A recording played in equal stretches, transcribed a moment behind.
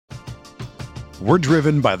We're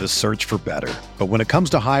driven by the search for better. But when it comes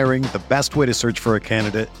to hiring, the best way to search for a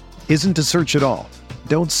candidate isn't to search at all.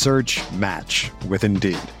 Don't search, match with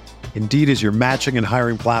Indeed. Indeed is your matching and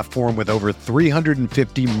hiring platform with over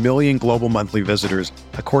 350 million global monthly visitors,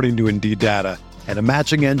 according to Indeed data, and a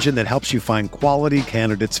matching engine that helps you find quality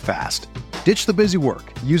candidates fast. Ditch the busy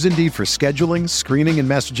work. Use Indeed for scheduling, screening, and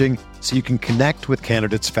messaging so you can connect with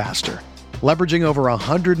candidates faster. Leveraging over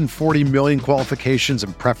 140 million qualifications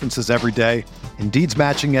and preferences every day, Indeed's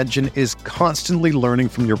matching engine is constantly learning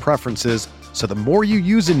from your preferences, so the more you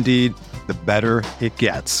use Indeed, the better it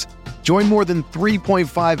gets. Join more than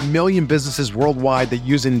 3.5 million businesses worldwide that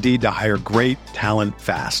use Indeed to hire great talent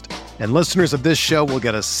fast. And listeners of this show will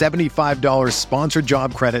get a $75 sponsored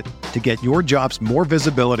job credit to get your jobs more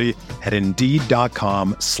visibility at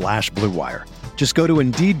Indeed.com/Blue Wire. Just go to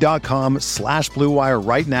Indeed.com/Blue Wire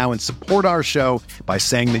right now and support our show by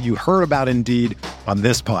saying that you heard about Indeed on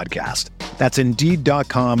this podcast. That's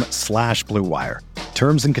Indeed.com/Blue Wire.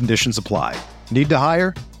 Terms and conditions apply. Need to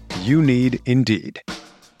hire? You need Indeed.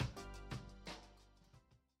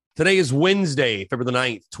 Today is Wednesday, February the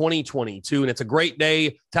 9th, 2022, and it's a great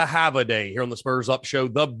day to have a day here on the Spurs Up Show,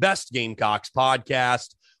 the best Gamecocks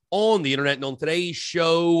podcast on the internet. And on today's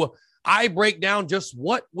show, I break down just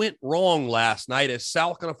what went wrong last night as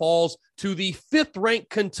South Carolina falls to the 5th-ranked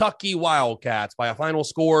Kentucky Wildcats by a final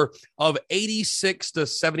score of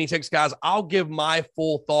 86-76. Guys, I'll give my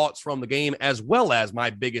full thoughts from the game as well as my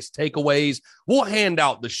biggest takeaways. We'll hand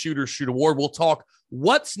out the Shooter Shoot Award. We'll talk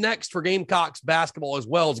what's next for Gamecocks basketball as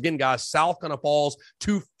well as, again, guys, South Carolina falls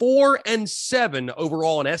to 4-7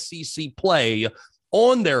 overall in SEC play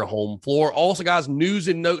on their home floor. Also, guys, news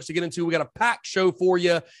and notes to get into. We got a packed show for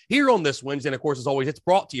you here on this Wednesday. And, of course, as always, it's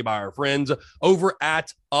brought to you by our friends over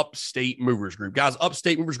at Upstate Movers Group. Guys,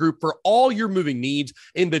 Upstate Movers Group, for all your moving needs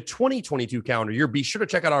in the 2022 calendar year, be sure to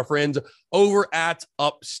check out our friends over at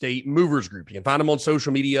Upstate Movers Group. You can find them on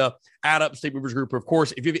social media at Upstate Movers Group. Of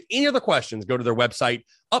course, if you have any other questions, go to their website,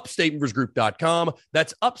 upstatemoversgroup.com.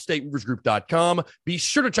 That's upstatemoversgroup.com. Be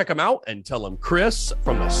sure to check them out and tell them Chris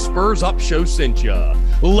from the Spurs Up Show sent you.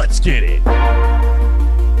 Let's get it.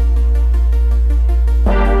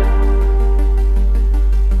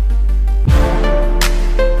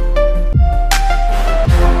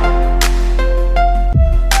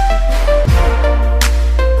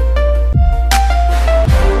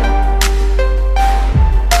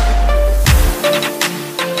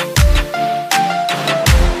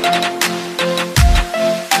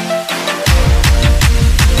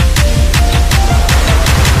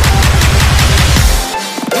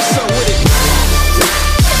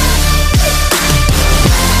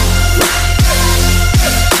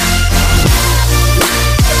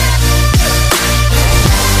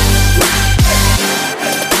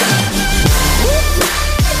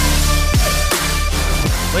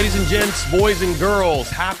 Ladies and gents, boys and girls,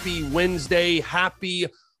 happy Wednesday, happy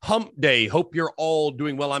hump day. Hope you're all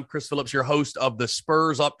doing well. I'm Chris Phillips, your host of the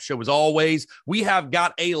Spurs Up Show. As always, we have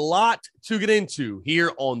got a lot to get into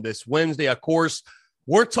here on this Wednesday. Of course,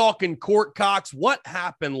 we're talking Court Cox, what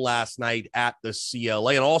happened last night at the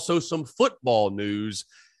CLA, and also some football news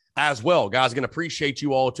as well. Guys, going to appreciate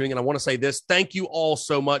you all tuning in. I want to say this. Thank you all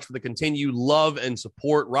so much for the continued love and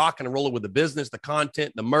support, rocking and rolling with the business, the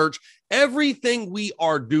content, the merch, everything we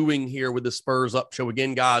are doing here with the Spurs Up Show.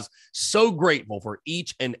 Again, guys, so grateful for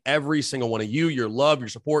each and every single one of you, your love, your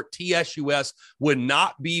support. TSUS would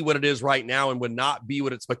not be what it is right now and would not be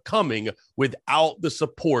what it's becoming without the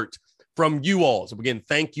support from you all. So again,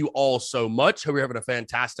 thank you all so much. Hope you're having a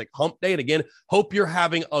fantastic hump day. And again, hope you're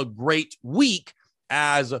having a great week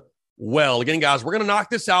as well. Again, guys, we're going to knock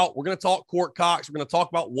this out. We're going to talk Court Cox. We're going to talk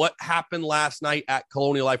about what happened last night at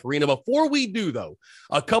Colonial Life Arena. Before we do, though,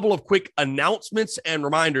 a couple of quick announcements and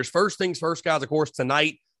reminders. First things first, guys, of course,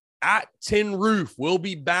 tonight at Tin Roof. We'll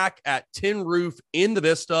be back at Tin Roof in the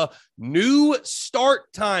Vista. New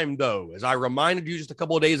start time, though. As I reminded you just a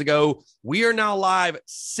couple of days ago, we are now live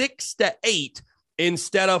 6 to 8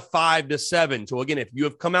 instead of 5 to 7. So again, if you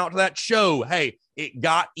have come out to that show, hey, it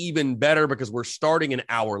got even better because we're starting an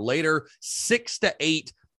hour later, 6 to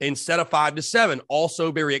 8 instead of 5 to 7.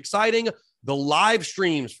 Also very exciting. The live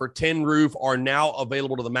streams for Tin Roof are now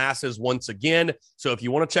available to the masses once again. So if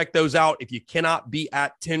you want to check those out, if you cannot be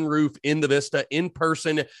at Tin Roof in the Vista in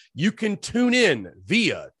person, you can tune in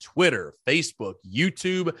via Twitter, Facebook,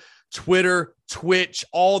 YouTube, Twitter, Twitch,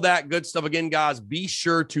 all that good stuff. Again, guys, be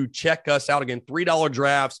sure to check us out. Again, $3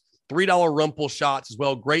 drafts, $3 Rumple shots as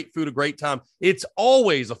well. Great food, a great time. It's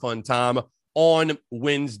always a fun time on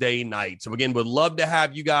Wednesday night. So again, would love to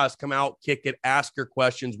have you guys come out, kick it, ask your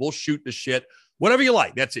questions. We'll shoot the shit, whatever you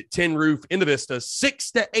like. That's it. Tin Roof in the Vista,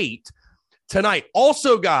 6 to 8 tonight.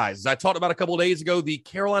 Also, guys, as I talked about a couple of days ago, the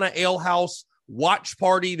Carolina Ale House watch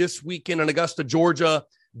party this weekend in Augusta, Georgia.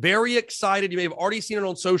 Very excited. You may have already seen it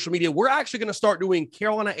on social media. We're actually going to start doing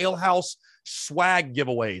Carolina Ale House swag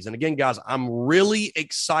giveaways. And again, guys, I'm really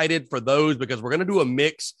excited for those because we're going to do a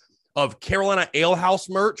mix of Carolina Ale House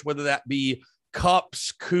merch, whether that be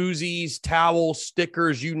cups, koozies, towels,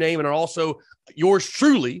 stickers, you name it. And also yours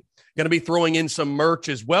truly going to be throwing in some merch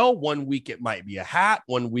as well. One week it might be a hat.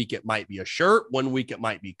 One week it might be a shirt. One week it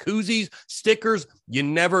might be koozies, stickers. You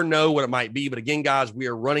never know what it might be. But again, guys, we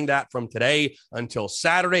are running that from today until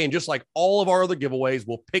Saturday. And just like all of our other giveaways,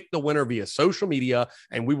 we'll pick the winner via social media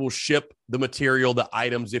and we will ship the material, the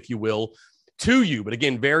items, if you will, to you. But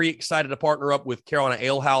again, very excited to partner up with Carolina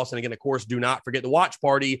Ale House. And again, of course, do not forget the watch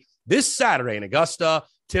party this Saturday in Augusta.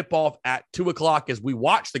 Tip off at 2:00 as we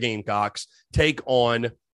watch the Gamecocks take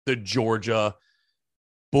on the Georgia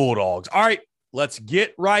Bulldogs. All right, let's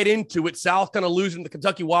get right into it. South kind of losing the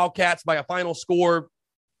Kentucky Wildcats by a final score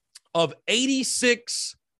of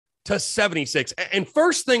 86-76. And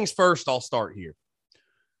first things first, I'll start here.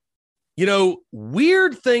 You know,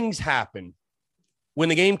 weird things happen when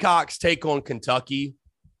the Gamecocks take on Kentucky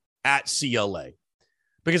at CLA.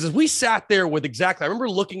 Because as we sat there with I remember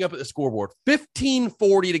looking up at the scoreboard,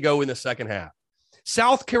 15:40 to go in the second half.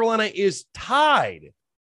 South Carolina is tied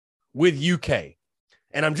with UK.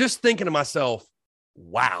 And I'm just thinking to myself,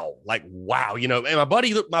 wow. You know, and my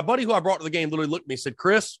buddy who I brought to the game literally looked at me and said,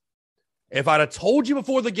 Chris, if I'd have told you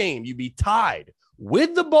before the game you'd be tied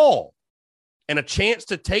with the ball and a chance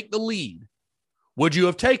to take the lead, would you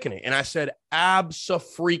have taken it? And I said,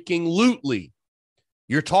 abso-freaking-lutely.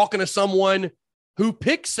 You're talking to someone who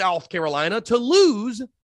picked South Carolina to lose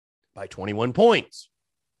by 21 points.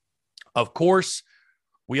 Of course,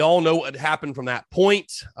 we all know what happened from that point.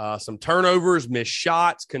 Some turnovers, missed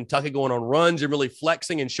shots, Kentucky going on runs and really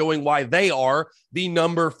flexing and showing why they are the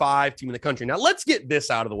number 5 team in the country. Now, let's get this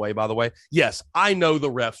out of the way, by the way. Yes, I know the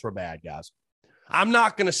refs were bad, guys. I'm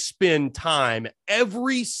not going to spend time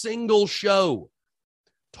every single show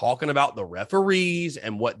talking about the referees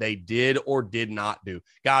and what they did or did not do.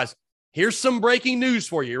 Guys, here's some breaking news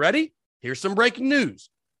for you. You ready? Here's some breaking news.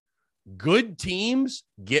 Good teams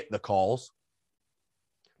get the calls.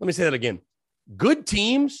 Let me say that again. Good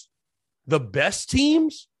teams, the best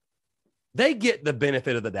teams, they get the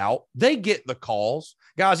benefit of the doubt. They get the calls.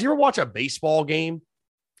 Guys, you ever watch a baseball game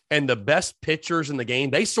and the best pitchers in the game,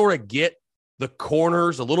 they sort of get the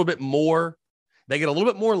corners a little bit more. They get a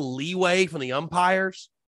little bit more leeway from the umpires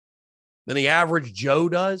than the average Joe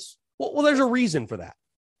does. Well, there's a reason for that.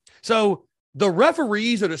 So the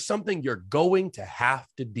referees are just something you're going to have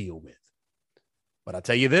to deal with. But I'll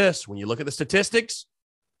tell you this, when you look at the statistics,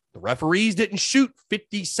 the referees didn't shoot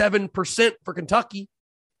 57% for Kentucky,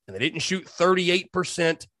 and they didn't shoot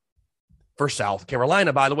 38% for South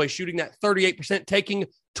Carolina. By the way, shooting that 38%, taking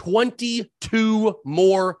 22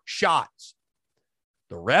 more shots.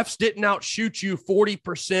 The refs didn't outshoot you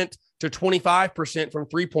 40% to 25% from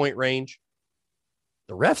three-point range.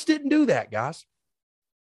 The refs didn't do that, guys.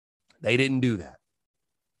 They didn't do that.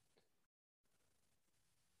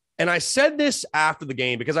 And I said this after the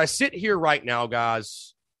game because I sit here right now,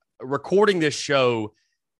 guys, recording this show.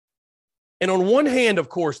 And on one hand, of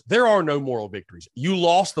course, there are no moral victories. You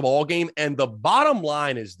lost the ball game. And the bottom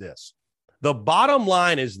line is this.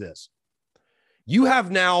 You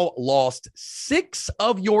have now lost 6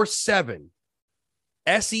 of your 7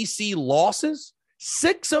 SEC losses.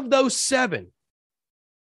 6 of those 7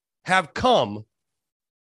 have come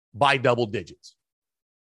by double digits.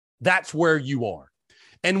 That's where you are.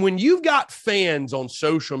 And when you've got fans on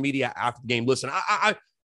social media after the game, listen,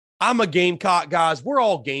 I'm a Gamecock, guys. We're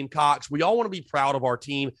all Gamecocks. We all want to be proud of our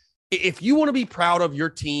team. If you want to be proud of your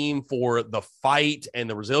team for the fight and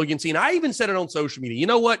the resiliency, and I even said it on social media, you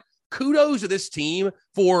know what? Kudos to this team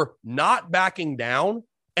for not backing down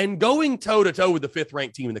and going toe-to-toe with the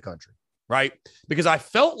 5th-ranked team in the country, right? Because I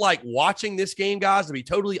felt like watching this game, guys, to be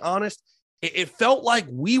totally honest, it felt like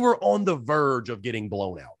we were on the verge of getting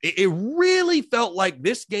blown out. It really felt like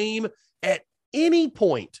this game at any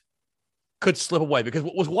point could slip away, because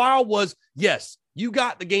what was wild was, yes, you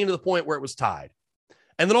got the game to the point where it was tied.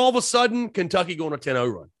 And then all of a sudden, Kentucky go on a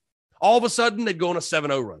 10-0 run. All of a sudden, they'd go on a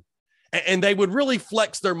 7-0 run. And they would really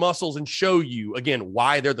flex their muscles and show you, again,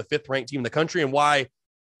 why they're the 5th-ranked team in the country and why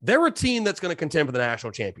they're a team that's going to contend for the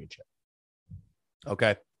national championship.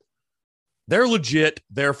 Okay? They're legit.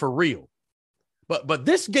 They're for real. But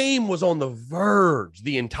this game was on the verge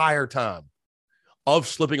the entire time of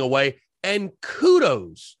slipping away. And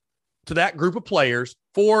kudos to that group of players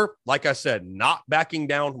for, like I said, not backing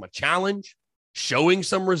down from a challenge, showing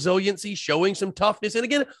some resiliency, showing some toughness. And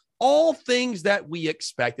again, all things that we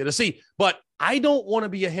expected to see. But I don't want to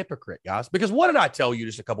be a hypocrite, guys, because what did I tell you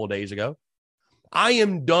just a couple of days ago? I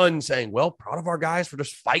am done saying, well, proud of our guys for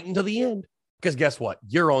just fighting to the end. Because guess what?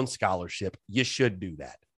 You're on scholarship. You should do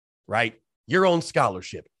that, right? You're on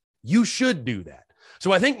scholarship. You should do that.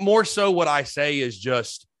 So I think more so what I say is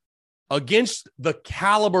just against the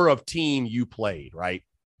caliber of team you played, right?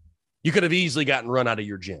 You could have easily gotten run out of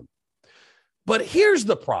your gym. But here's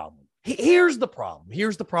the problem. Here's the problem.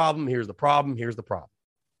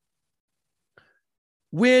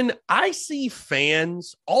 When I see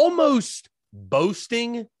fans almost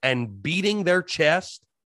boasting and beating their chest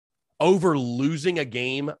over losing a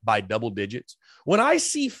game by double digits, when I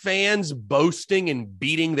see fans boasting and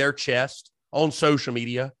beating their chest on social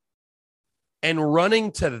media and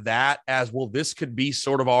running to that as, well, this could be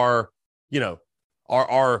sort of our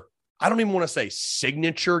I don't even want to say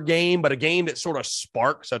signature game, but a game that sort of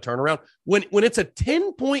sparks a turnaround. When it's a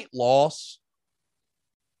 10-point loss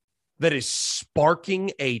that is sparking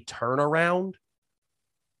a turnaround,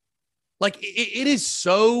 like it is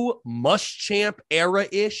so Muschamp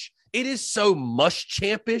era-ish. It is so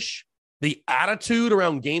Muschamp-ish. The attitude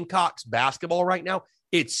around Gamecocks basketball right now,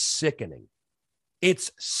 it's sickening.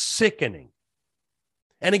 It's sickening.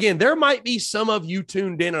 And again, there might be some of you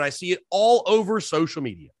tuned in, and I see it all over social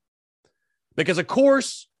media. Because, of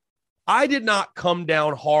course, I did not come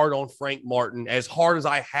down hard on Frank Martin, as hard as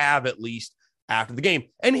I have at least after the game.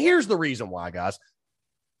 And here's the reason why, guys.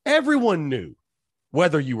 Everyone knew,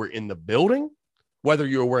 whether you were in the building, whether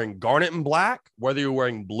you were wearing garnet and black, whether you were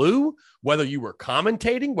wearing blue, whether you were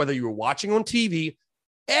commentating, whether you were watching on TV,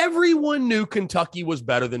 everyone knew Kentucky was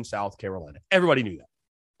better than South Carolina. Everybody knew that.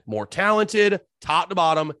 More talented, top to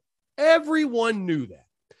bottom. Everyone knew that.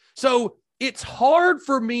 So it's hard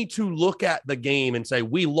for me to look at the game and say,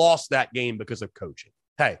 we lost that game because of coaching.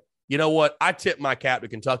 Hey, you know what? I tip my cap to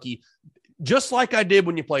Kentucky, just like I did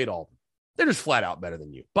when you played Auburn. They're just flat out better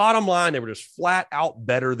than you. Bottom line, they were just flat out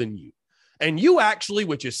better than you. And you actually,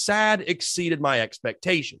 which is sad, exceeded my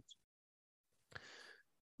expectations.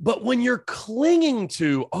 But when you're clinging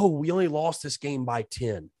to, oh, we only lost this game by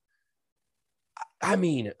 10. I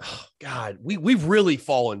mean, oh God, we've really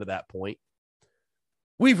fallen to that point.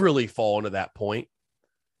 We've really fallen to that point.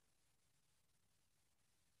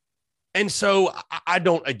 And so I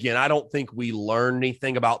don't think we learned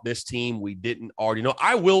anything about this team we didn't already know.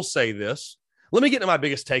 I will say this. Let me get to my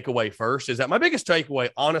biggest takeaway first, is that my biggest takeaway,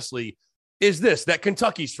 honestly, is this, that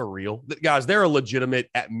Kentucky's for real. Guys, they're a legitimate,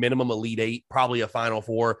 at minimum, Elite Eight, probably a Final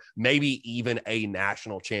Four, maybe even a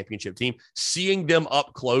national championship team. Seeing them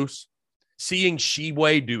up close, seeing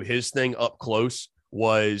Sheway do his thing up close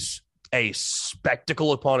was a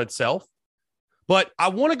spectacle upon itself. But I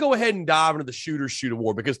want to go ahead and dive into the Shooters Shoot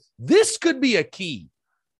Award, because this could be a key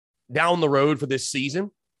down the road for this season.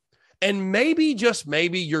 And maybe, just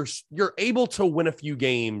maybe, you're able to win a few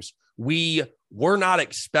games we were not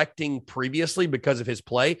expecting previously because of his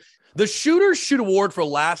play. The Shooters Shoot Award for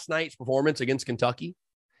last night's performance against Kentucky,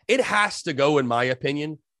 it has to go, in my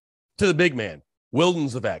opinion, to the big man,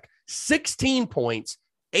 Wildon Zavek. 16 points,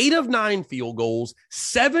 8 of 9 field goals,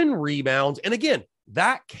 7 rebounds. And again,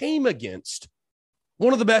 that came against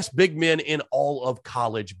one of the best big men in all of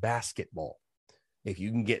college basketball. If you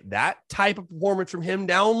can get that type of performance from him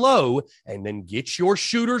down low and then get your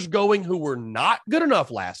shooters going who were not good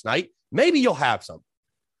enough last night, maybe you'll have something.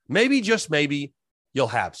 Maybe, just maybe, you'll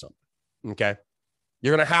have something. Okay?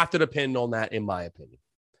 You're going to have to depend on that, in my opinion.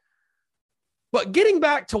 But getting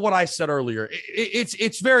back to what I said earlier,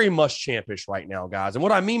 it's very Muschampish right now, guys. And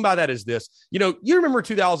what I mean by that is this. You remember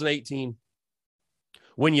 2018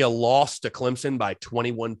 when you lost to Clemson by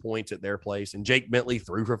 21 points at their place and Jake Bentley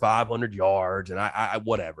threw for 500 yards and I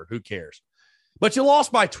whatever, who cares? But you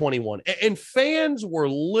lost by 21, and fans were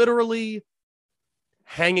literally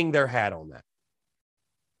hanging their hat on that.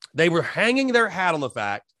 They were hanging their hat on the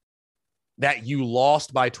fact that you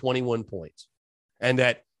lost by 21 points and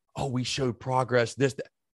that, oh, we showed progress.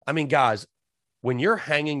 I mean, guys, when you're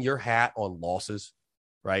hanging your hat on losses,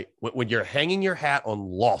 right? When you're hanging your hat on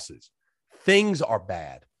losses, things are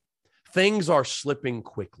bad. Things are slipping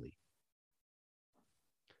quickly.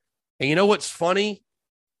 And you know what's funny?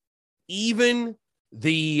 Even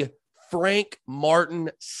the Frank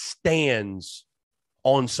Martin stans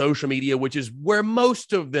on social media, which is where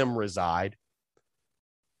most of them reside,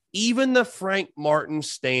 even the Frank Martin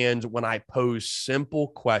stands, when I pose simple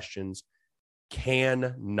questions,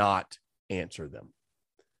 cannot answer them.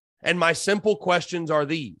 And my simple questions are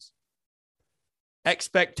these.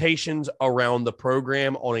 Expectations around the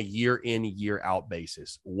program on a year in, year out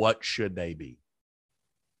basis. What should they be?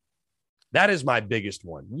 That is my biggest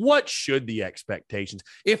one. What should the expectations?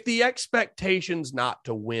 If the expectation's not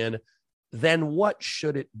to win, then what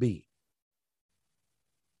should it be?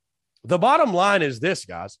 The bottom line is this,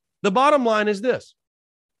 guys. The bottom line is this.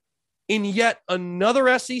 In yet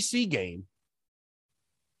another SEC game,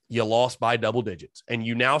 you lost by double digits, and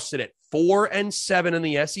you now sit at 4-7 in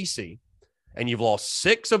the SEC, and you've lost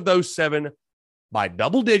 6 of those 7 by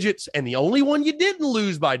double digits, and the only one you didn't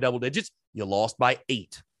lose by double digits, you lost by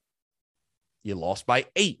 8. You lost by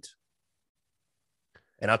 8.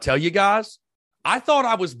 And I'll tell you guys, I thought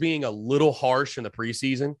I was being a little harsh in the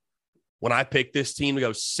preseason when I picked this team to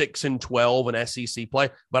go 6-12 in SEC play.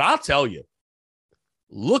 But I'll tell you,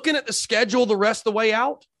 looking at the schedule the rest of the way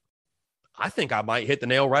out, I think I might hit the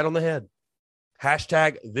nail right on the head.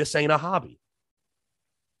 Hashtag this ain't a hobby.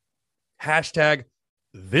 Hashtag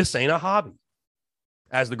this ain't a hobby,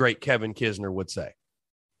 as the great Kevin Kisner would say.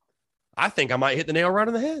 I think I might hit the nail right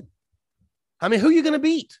on the head. I mean, who are you going to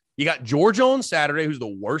beat? You got Georgia on Saturday, who's the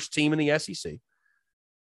worst team in the SEC.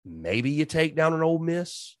 Maybe you take down an Ole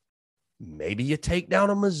Miss. Maybe you take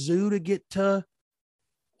down a Mizzou to get to,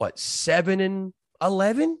 7-11?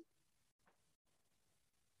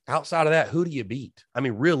 Outside of that, who do you beat? I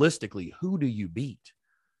mean, realistically, who do you beat?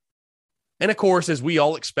 And, of course, as we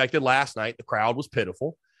all expected last night, the crowd was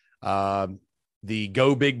pitiful. The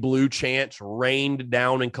Go Big Blue chants rained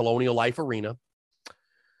down in Colonial Life Arena.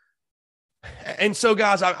 And so,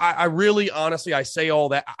 guys, I really, honestly, I say all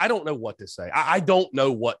that. I don't know what to say. I don't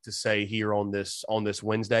know what to say here on this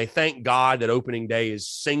Wednesday. Thank God that opening day is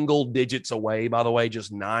single digits away, by the way,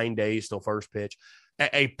 just 9 days till first pitch.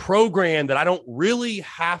 A program that I don't really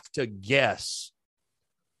have to guess.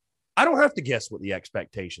 I don't have to guess what the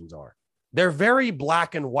expectations are. They're very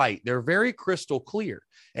black and white. They're very crystal clear.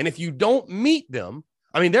 And if you don't meet them,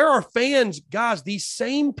 I mean, there are fans, guys, these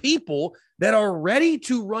same people that are ready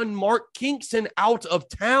to run Mark Kingston out of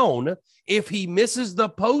town if he misses the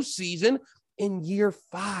postseason in year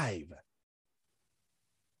 5.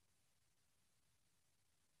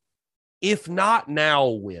 If not now,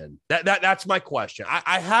 when? That's my question.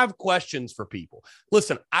 I have questions for people.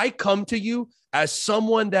 Listen, I come to you as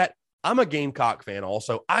someone that I'm a Gamecock fan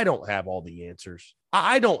also. I don't have all the answers.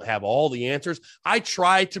 I don't have all the answers. I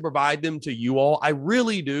try to provide them to you all. I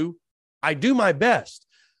really do. I do my best.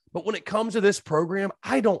 But when it comes to this program,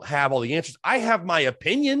 I don't have all the answers. I have my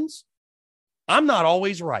opinions. I'm not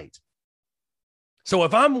always right. So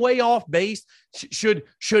if I'm way off base, should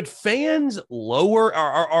fans lower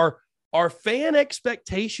our fan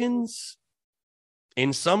expectations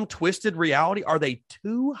in some twisted reality? Are they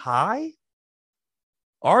too high?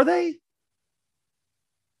 Are they?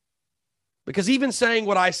 Because even saying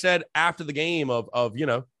what I said after the game of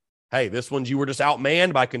hey, this one's you were just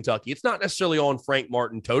outmanned by Kentucky. It's not necessarily on Frank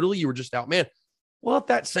Martin totally. You were just outmanned. Well, at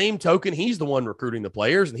that same token, he's the one recruiting the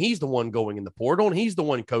players, and he's the one going in the portal, and he's the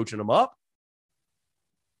one coaching them up.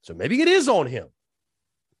 So maybe it is on him.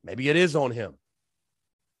 Maybe it is on him.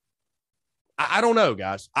 I don't know,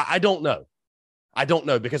 guys. I don't know. I don't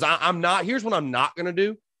know because I'm not. Here's what I'm not going to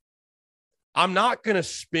do. I'm not going to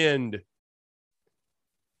spend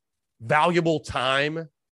valuable time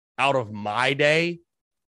out of my day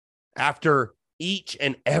after each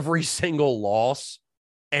and every single loss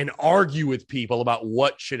and argue with people about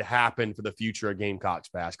what should happen for the future of Gamecocks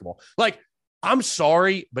basketball. Like, I'm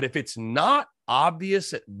sorry, but if it's not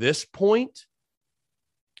obvious at this point,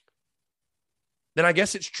 then I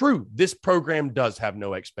guess it's true. This program does have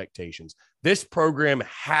no expectations. This program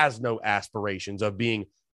has no aspirations of being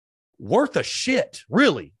worth a shit,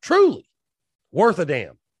 really, truly worth a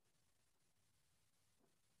damn.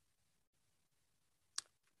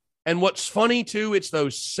 And what's funny, too, it's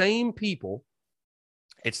those same people,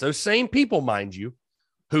 mind you,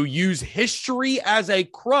 who use history as a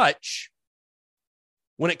crutch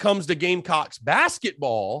when it comes to Gamecocks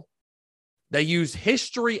basketball. They use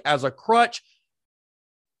history as a crutch,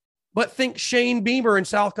 but think Shane Beamer and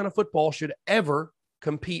South Carolina football should ever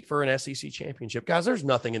compete for an SEC championship. Guys, there's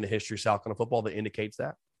nothing in the history of South Carolina football that indicates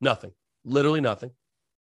that. Nothing. Literally nothing.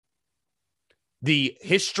 The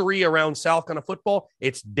history around South Carolina football,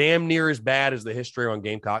 it's damn near as bad as the history around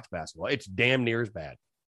Gamecocks basketball. It's damn near as bad.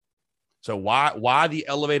 So why the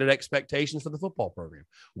elevated expectations for the football program?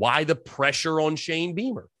 Why the pressure on Shane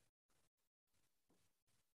Beamer?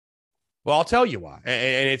 Well, I'll tell you why.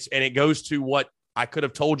 And it goes to what I could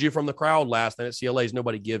have told you from the crowd last night at CLA's.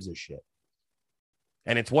 Nobody gives a shit.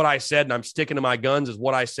 And it's what I said, and I'm sticking to my guns, is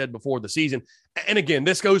what I said before the season. And again,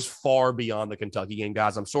 this goes far beyond the Kentucky game,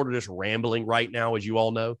 guys. I'm sort of just rambling right now, as you all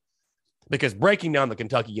know, because breaking down the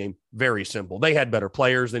Kentucky game, very simple. They had better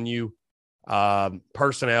players than you.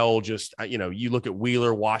 Personnel, just, you look at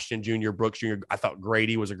Wheeler, Washington Jr., Brooks Jr. I thought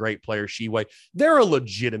Grady was a great player. Sheway. They're a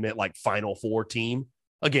legitimate Final Four team.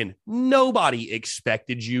 Again, nobody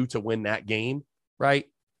expected you to win that game, right?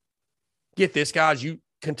 Get this, guys.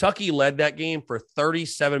 Kentucky led that game for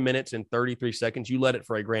 37 minutes and 33 seconds. You led it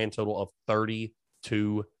for a grand total of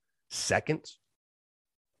 32 seconds.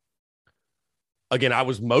 Again, I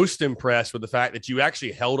was most impressed with the fact that you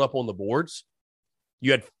actually held up on the boards.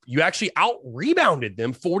 You actually out-rebounded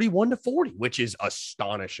them 41-40, which is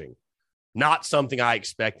astonishing. Not something I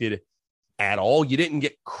expected at all. You didn't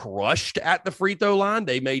get crushed at the free throw line.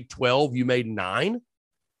 They made 12, you made 9,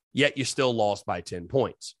 yet you still lost by 10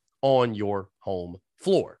 points on your home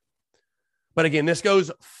floor. But again, this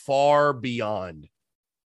goes far beyond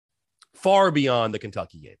the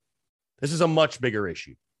Kentucky game. This is a much bigger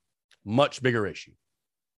issue.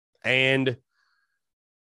 And,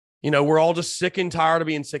 we're all just sick and tired of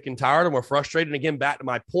being sick and tired, and we're frustrated. And again, back to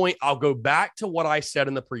my point, I'll go back to what I said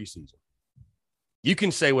in the preseason. You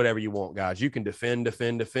can say whatever you want, guys. You can defend.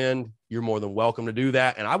 You're more than welcome to do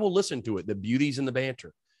that, and I will listen to it. The beauty's in the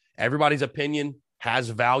banter. Everybody's opinion has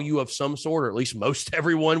value of some sort, or at least most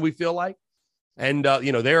everyone, we feel like. And,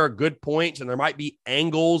 there are good points, and there might be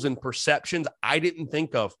angles and perceptions I didn't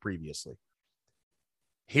think of previously.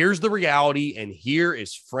 Here's the reality, and here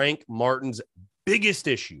is Frank Martin's biggest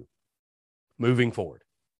issue moving forward.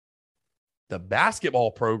 The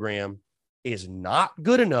basketball program is not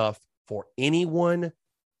good enough for anyone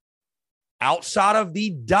outside of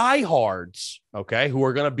the diehards, okay, who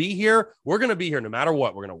are going to be here. We're going to be here no matter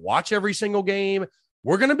what. We're going to watch every single game.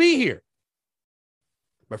 We're going to be here.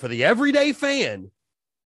 But for the everyday fan,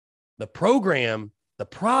 the program, the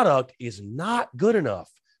product is not good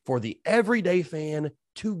enough for the everyday fan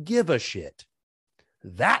to give a shit.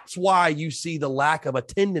 That's why you see the lack of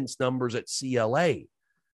attendance numbers at CLA.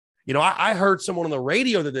 I heard someone on the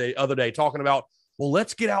radio the other day talking about, well,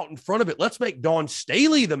 let's get out in front of it. Let's make Dawn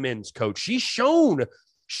Staley the men's coach. She's shown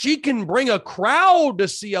she can bring a crowd to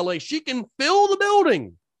CLA. She can fill the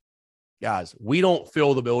building. Guys, we don't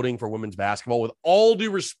fill the building for women's basketball, with all due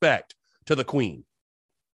respect to the queen.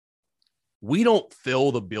 We don't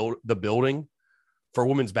fill the building for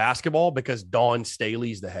women's basketball because Dawn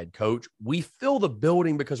Staley's the head coach. We fill the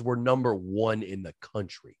building because we're number 1 in the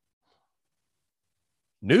country.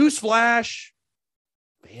 Newsflash,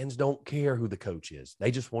 fans don't care who the coach is.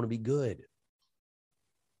 They just want to be good.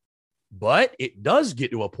 But it does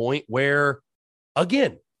get to a point where,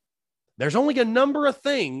 again, there's only a number of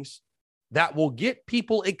things that will get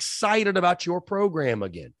people excited about your program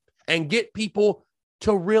again and get people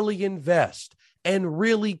to really invest and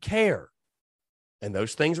really care. And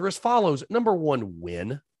those things are as follows. Number 1,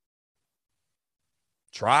 win.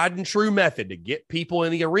 Tried and true method to get people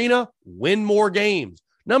in the arena, win more games.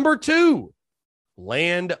 Number 2,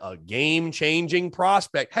 land a game-changing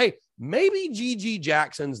prospect. Hey, maybe G.G.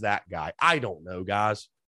 Jackson's that guy. I don't know, guys.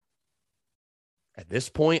 At this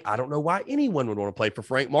point, I don't know why anyone would want to play for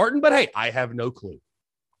Frank Martin, but hey, I have no clue.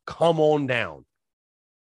 Come on down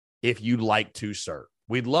if you'd like to, sir.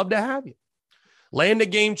 We'd love to have you. Land a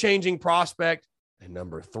game-changing prospect. And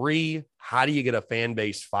number 3, how do you get a fan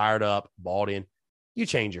base fired up, bought in? You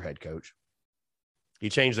change your head coach.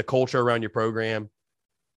 You change the culture around your program.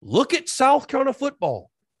 Look at South Carolina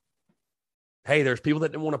football. Hey, there's people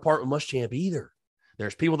that didn't want to part with Muschamp either.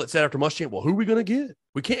 There's people that said after Muschamp, well, who are we going to get?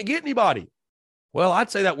 We can't get anybody. Well,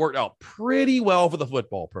 I'd say that worked out pretty well for the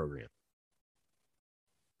football program.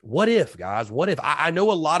 What if, guys? What if? I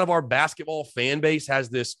know a lot of our basketball fan base has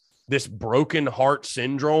this broken heart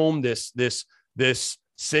syndrome, this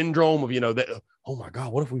syndrome of, that, oh my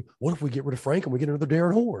God, what if we get rid of Frank and we get another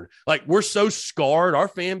Darren Horn? We're so scarred. Our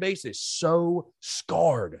fan base is so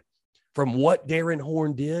scarred from what Darren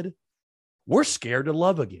Horn did. We're scared to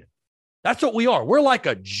love again. That's what we are. We're like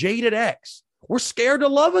a jaded ex. We're scared to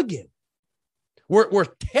love again. We're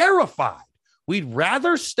terrified. We'd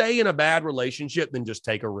rather stay in a bad relationship than just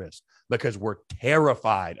take a risk because we're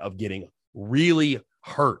terrified of getting really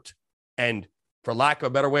hurt and, for lack of a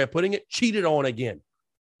better way of putting it, cheated on again,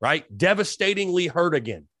 right? Devastatingly hurt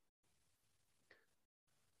again.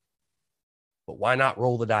 But why not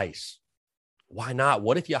roll the dice? Why not?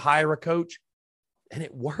 What if you hire a coach and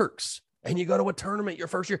it works and you go to a tournament your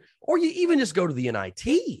first year, or you even just go to the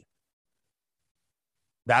NIT?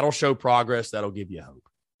 That'll show progress. That'll give you hope.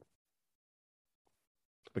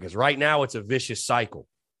 Because right now it's a vicious cycle.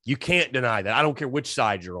 You can't deny that. I don't care which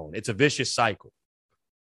side you're on. It's a vicious cycle.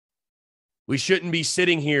 We shouldn't be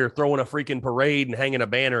sitting here throwing a freaking parade and hanging a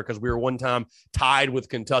banner because we were one time tied with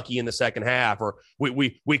Kentucky in the second half, or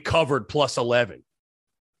we covered plus 11.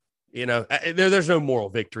 There's no moral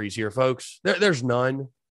victories here, folks. There's none.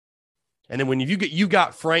 And then when you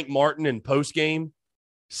got Frank Martin in postgame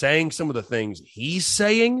saying some of the things he's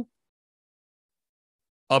saying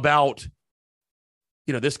about,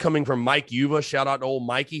 this coming from Mike Yuva, shout out to old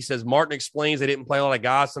Mikey, says Martin explains they didn't play a lot of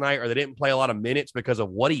guys tonight or they didn't play a lot of minutes because of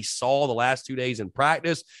what he saw the last 2 days in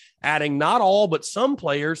practice, adding not all, but some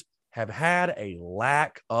players have had a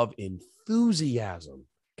lack of enthusiasm.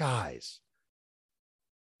 Guys,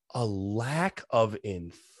 a lack of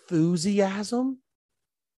enthusiasm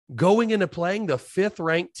going into playing the 5th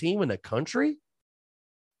ranked team in the country?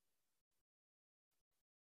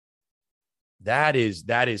 That is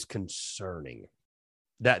concerning.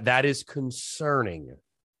 That is concerning,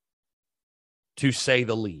 to say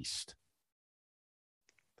the least.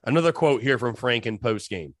 Another quote here from Frank in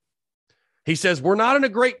postgame. He says, "We're not in a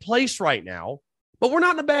great place right now, but we're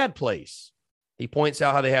not in a bad place." He points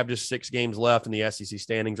out how they have just 6 games left and the SEC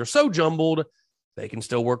standings are so jumbled, they can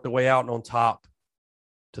still work their way out and on top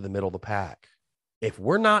to the middle of the pack. If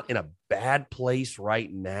we're not in a bad place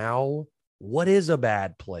right now, what is a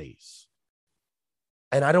bad place?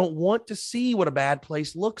 And I don't want to see what a bad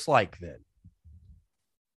place looks like then.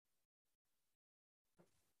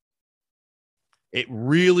 It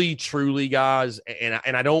really, truly, guys,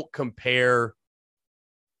 and I don't compare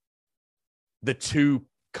the two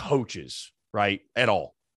coaches, right, at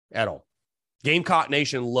all. Gamecock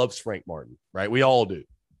Nation loves Frank Martin, right? We all do.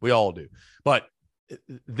 But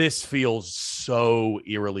this feels so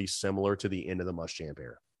eerily similar to the end of the Muschamp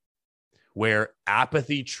era, where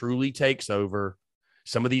apathy truly takes over.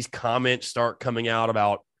 Some of these comments start coming out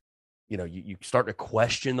about, you start to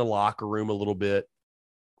question the locker room a little bit,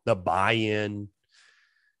 the buy-in.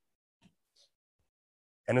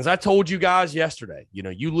 And as I told you guys yesterday,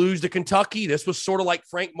 you lose to Kentucky. This was sort of like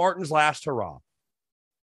Frank Martin's last hurrah.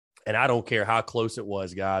 And I don't care how close it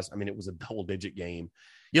was, guys. I mean, it was a double-digit game.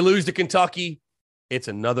 You lose to Kentucky, it's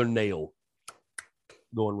another nail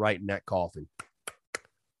going right in that coffin.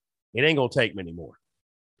 It ain't going to take many more.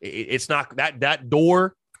 It's not that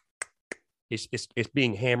door is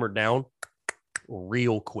being hammered down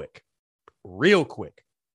real quick.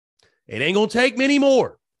 It ain't going to take many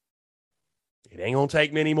more.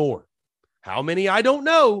 How many, I don't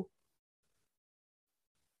know.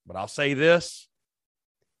 But I'll say this.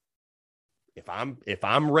 If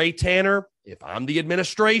I'm Ray Tanner, if I'm the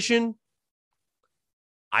administration,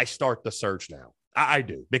 I start the search now. I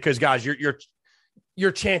do. Because, guys,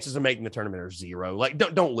 your chances of making the tournament are zero. Like,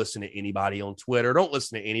 don't listen to anybody on Twitter. Don't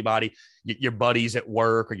listen to anybody, your buddies at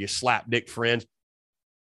work or your slapdick friends.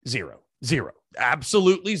 Zero.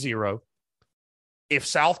 Absolutely zero. If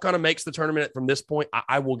South Carolina makes the tournament from this point,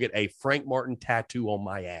 I will get a Frank Martin tattoo on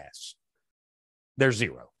my ass. They're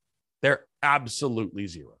zero. They're absolutely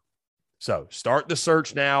zero. So start the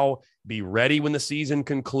search now. Be ready when the season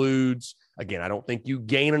concludes. Again, I don't think you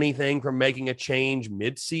gain anything from making a change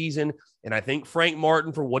mid-season. And I think Frank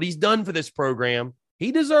Martin, for what he's done for this program,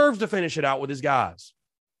 he deserves to finish it out with his guys.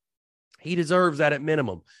 He deserves that at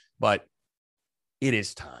minimum. But it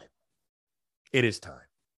is time.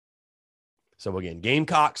 So again,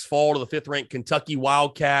 Gamecocks fall to the 5th-ranked Kentucky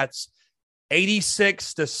Wildcats,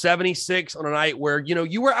 86-76 on a night where,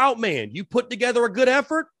 you were outmanned. You put together a good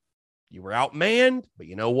effort. You were outmanned, but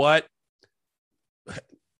you know what?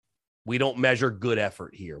 We don't measure good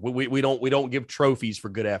effort here. We don't give trophies for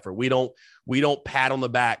good effort. We don't pat on the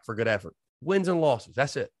back for good effort. Wins and losses.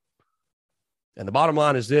 That's it. And the bottom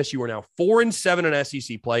line is this: you are now 4-7 in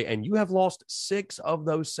SEC play, and you have lost 6 of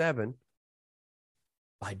those 7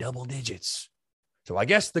 by double digits. So I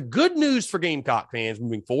guess the good news for Gamecock fans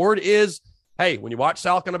moving forward is, hey, when you watch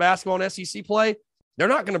South Carolina basketball and SEC play, they're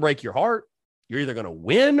not going to break your heart. You're either going to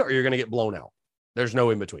win or you're going to get blown out. There's no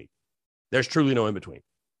in between. There's truly no in between.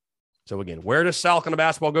 So again, where does South Carolina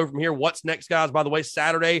basketball go from here? What's next, guys? By the way,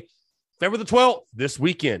 Saturday, February the 12th, this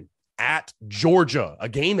weekend at Georgia. A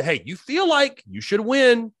game that, hey, you feel like you should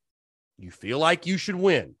win.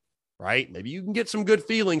 Right? Maybe you can get some good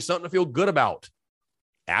feelings, something to feel good about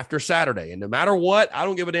after Saturday. And no matter what, I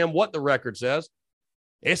don't give a damn what the record says.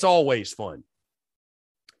 It's always fun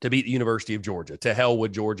to beat the University of Georgia. To hell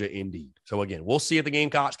with Georgia, indeed. So again, we'll see if the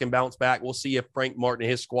Gamecocks can bounce back. We'll see if Frank Martin and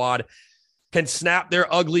his squad can snap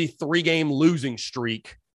their ugly 3-game losing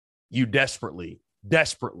streak. You desperately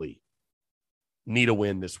need a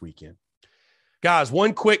win this weekend. Guys,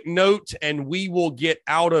 one quick note, and we will get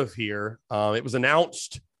out of here. It was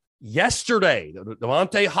announced yesterday that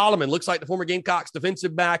Devontae Holloman, looks like the former Gamecocks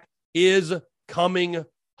defensive back, is coming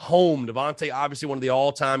home. Devontae, obviously one of the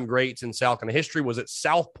all-time greats in South Carolina history, was at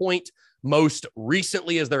South Point most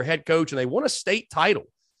recently as their head coach, and they won a state title.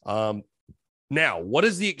 Now, what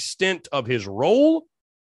is the extent of his role?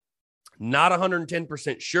 Not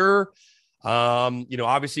 110% sure.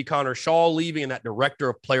 Obviously Connor Shaw leaving in that director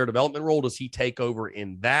of player development role. Does he take over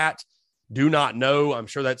in that? Do not know. I'm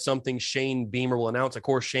sure that's something Shane Beamer will announce. Of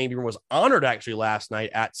course, Shane Beamer was honored actually last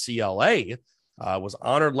night at CLA. Was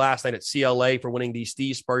honored last night at CLA for winning the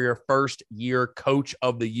Steve Spurrier First Year Coach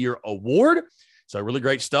of the Year Award. So really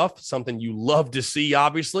great stuff. Something you love to see,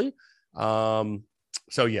 obviously. I'm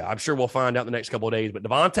sure we'll find out in the next couple of days. But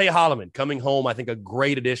Devontae Holloman coming home, I think a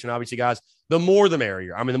great addition. Obviously, guys, the more the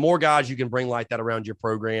merrier. I mean, the more guys you can bring like that around your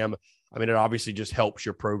program, I mean, it obviously just helps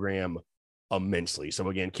your program immensely. So,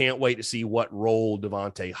 again, can't wait to see what role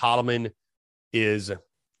Devontae Holloman is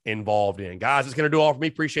involved in. Guys, it's going to do all for me.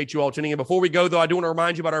 Appreciate you all tuning in. Before we go, though, I do want to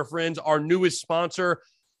remind you about our friends, our newest sponsor,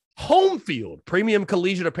 Homefield, premium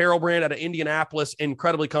collegiate apparel brand out of Indianapolis.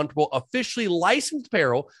 Incredibly comfortable, officially licensed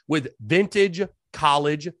apparel with vintage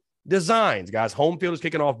college designs. Guys, Homefield is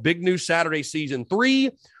kicking off big news Saturday season 3,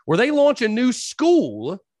 where they launch a new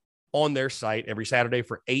school on their site every Saturday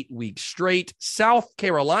for 8 weeks straight. South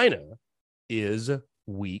Carolina is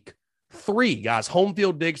week 3. Guys,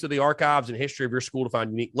 Homefield digs to the archives and history of your school to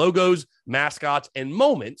find unique logos, mascots, and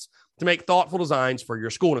moments to make thoughtful designs for your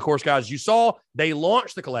school. And of course, guys, you saw they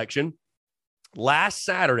launched the collection last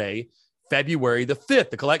Saturday, February the 5th.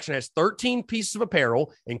 The collection has 13 pieces of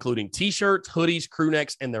apparel, including t-shirts, hoodies, crew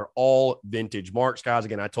necks, and they're all vintage marks. Guys,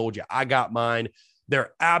 again, I told you, I got mine.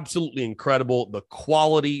 They're absolutely incredible. The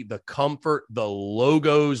quality, the comfort, the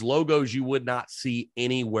logos you would not see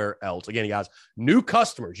anywhere else. Again, guys, new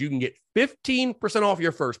customers, you can get 15% off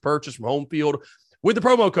your first purchase from Homefield with the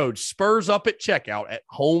promo code SPURSUP at checkout at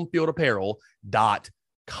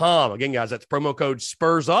homefieldapparel.com. Again, guys, that's promo code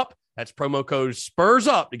SPURSUP. That's promo code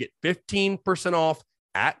SPURSUP to get 15% off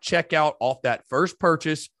at checkout off that first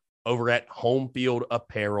purchase over at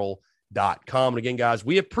homefieldapparel.com. And again, guys,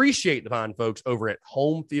 we appreciate the fine folks over at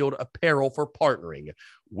Homefield Apparel for partnering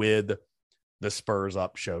with the Spurs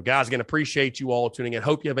Up Show. Guys, again, appreciate you all tuning in.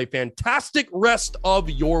 Hope you have a fantastic rest of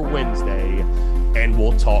your Wednesday, and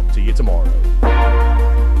we'll talk to you tomorrow.